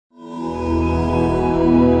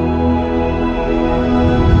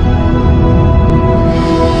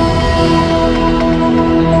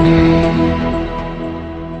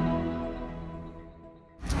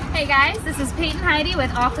Heidi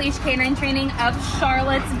with Off-Leash Canine Training of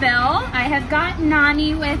Charlottesville. I have got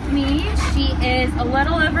Nani with me. She is a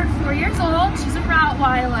little over 4 years old. She's a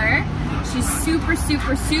Rottweiler. She's super,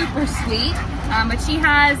 super, super sweet, but she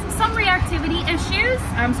has some reactivity issues.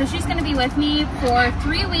 So she's gonna be with me for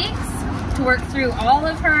 3 weeks to work through all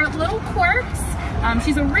of her little quirks.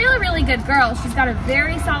 She's a really, really good girl. She's got a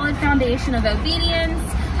very solid foundation of obedience.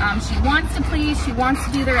 She wants to please, she wants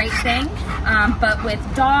to do the right thing, but with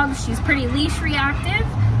dogs, she's pretty leash reactive.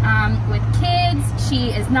 With kids, she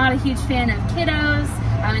is not a huge fan of kiddos,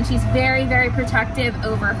 and she's very, very protective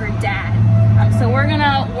over her dad. So we're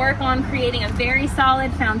gonna work on creating a very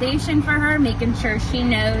solid foundation for her, making sure she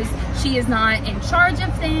knows she is not in charge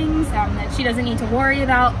of things, that she doesn't need to worry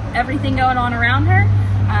about everything going on around her.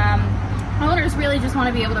 Owners really just want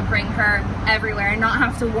to be able to bring her everywhere and not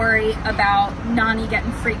have to worry about Nani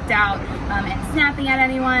getting freaked out and snapping at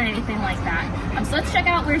anyone, anything like that. So let's check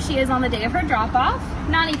out where she is on the day of her drop-off.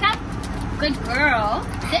 Nani, come. Good girl.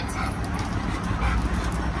 Sit.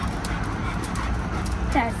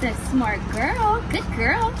 That's a smart girl. Good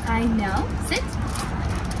girl. I know. Sit.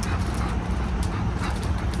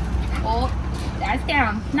 Oh, that's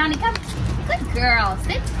down. Nani, come. Good girl.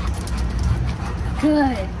 Sit.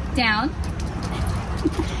 Good. Down.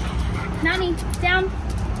 Nani, down.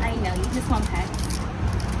 I know, you just want pet.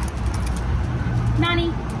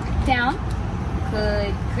 Nani, down.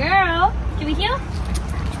 Good girl. Can we heel?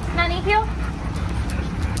 Nani, heel.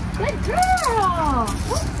 Good girl.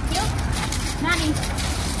 Ooh, heel. Nani,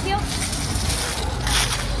 heel.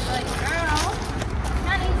 Good girl.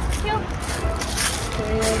 Nani, heel.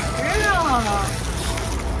 Good girl.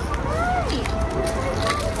 Right.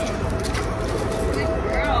 Good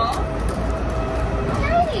girl.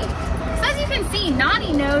 So as you can see,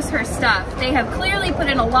 Nani knows her stuff. They have clearly put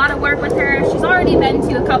in a lot of work with her. She's already been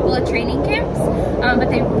to a couple of training camps, but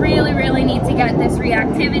they really, really need to get this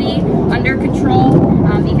reactivity under control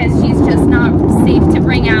because she's just not safe to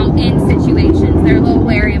bring out in situations. They're a little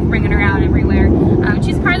wary of bringing her out everywhere.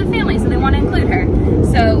 She's part of the family, so they want to include her.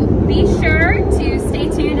 So be sure to stay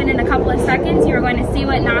tuned, and in a couple of seconds, you're going to see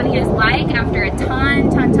what Nani is like after a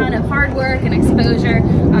ton of hard work and exposure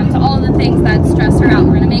to all of the things that stress her out.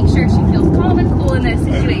 We're going to make sure she feels calm and cool in those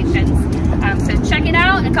situations. So check it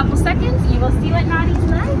out in a couple seconds. You will see what Nani's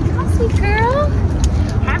like. Hi, sweet girl.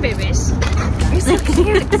 Hi, babies. You're so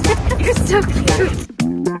cute. You're so cute.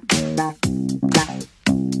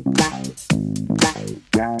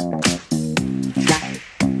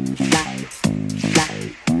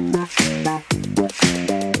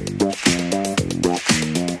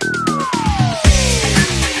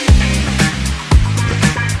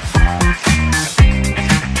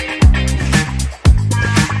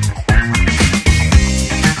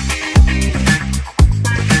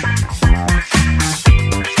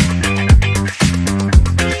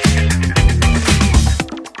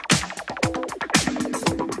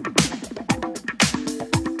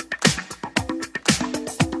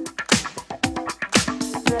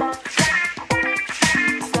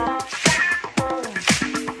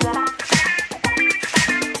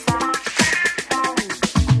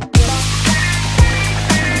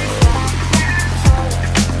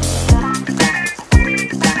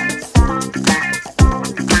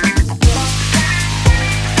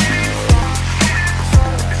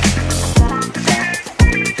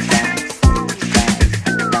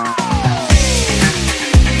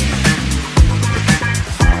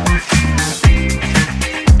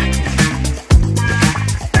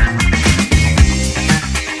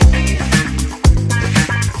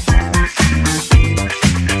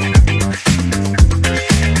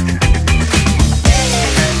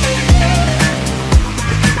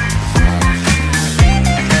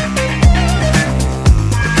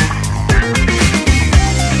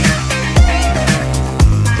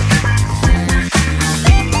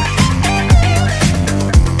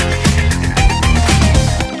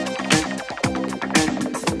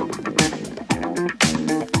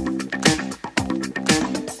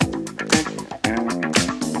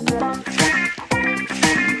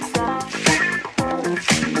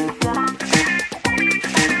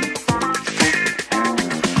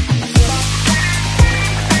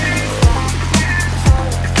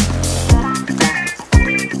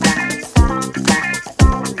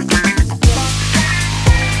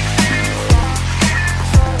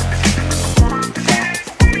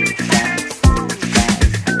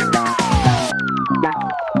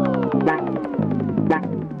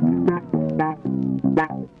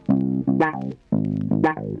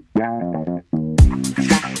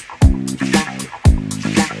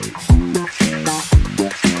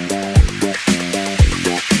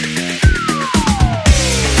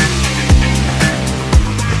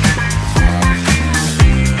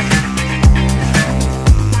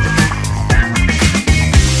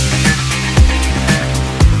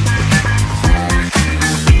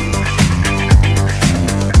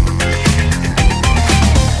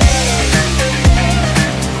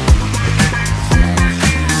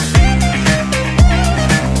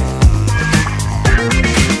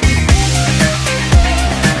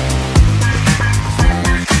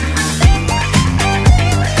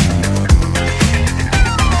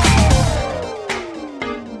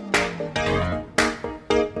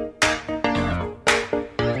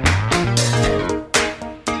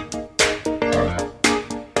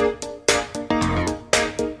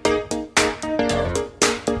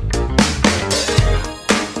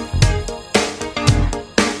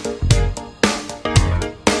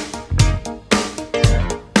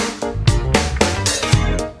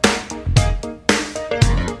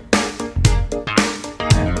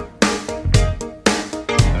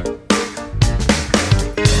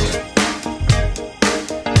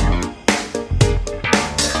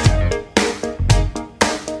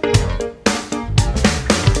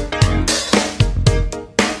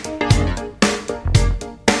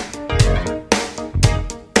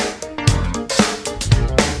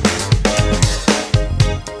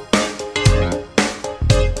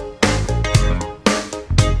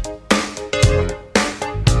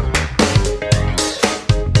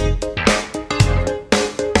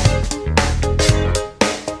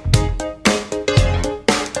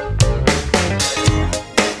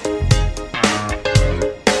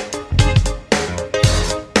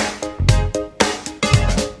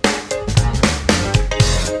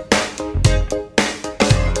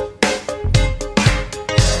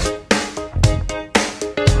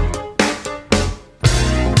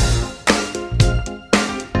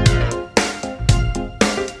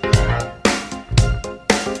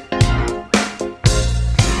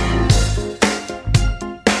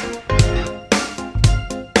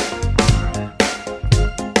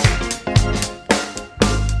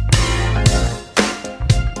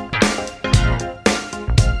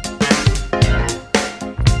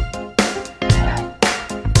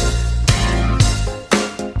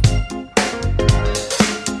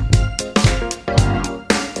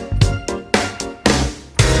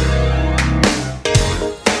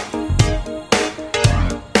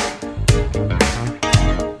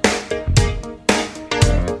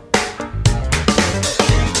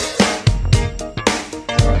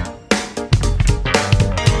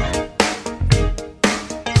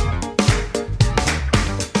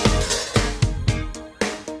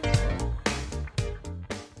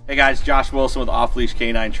 Hey guys, Josh Wilson with Off-Leash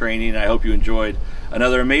Canine Training, and I hope you enjoyed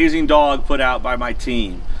another amazing dog put out by my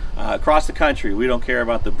team. Across the country, we don't care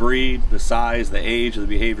about the breed, the size, the age, or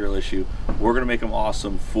the behavioral issue. We're going to make them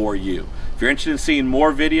awesome for you. If you're interested in seeing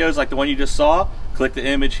more videos like the one you just saw, click the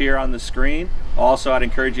image here on the screen. Also, I'd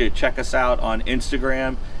encourage you to check us out on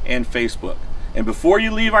Instagram and Facebook. And before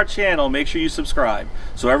you leave our channel, make sure you subscribe.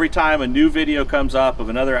 So every time a new video comes up of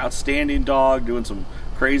another outstanding dog doing some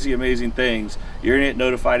crazy, amazing things, you're going to get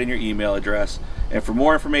notified in your email address. And for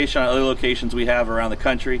more information on other locations we have around the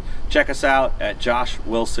country, check us out at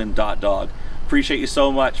joshwilson.dog. Appreciate you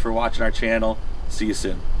so much for watching our channel. See you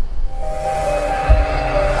soon.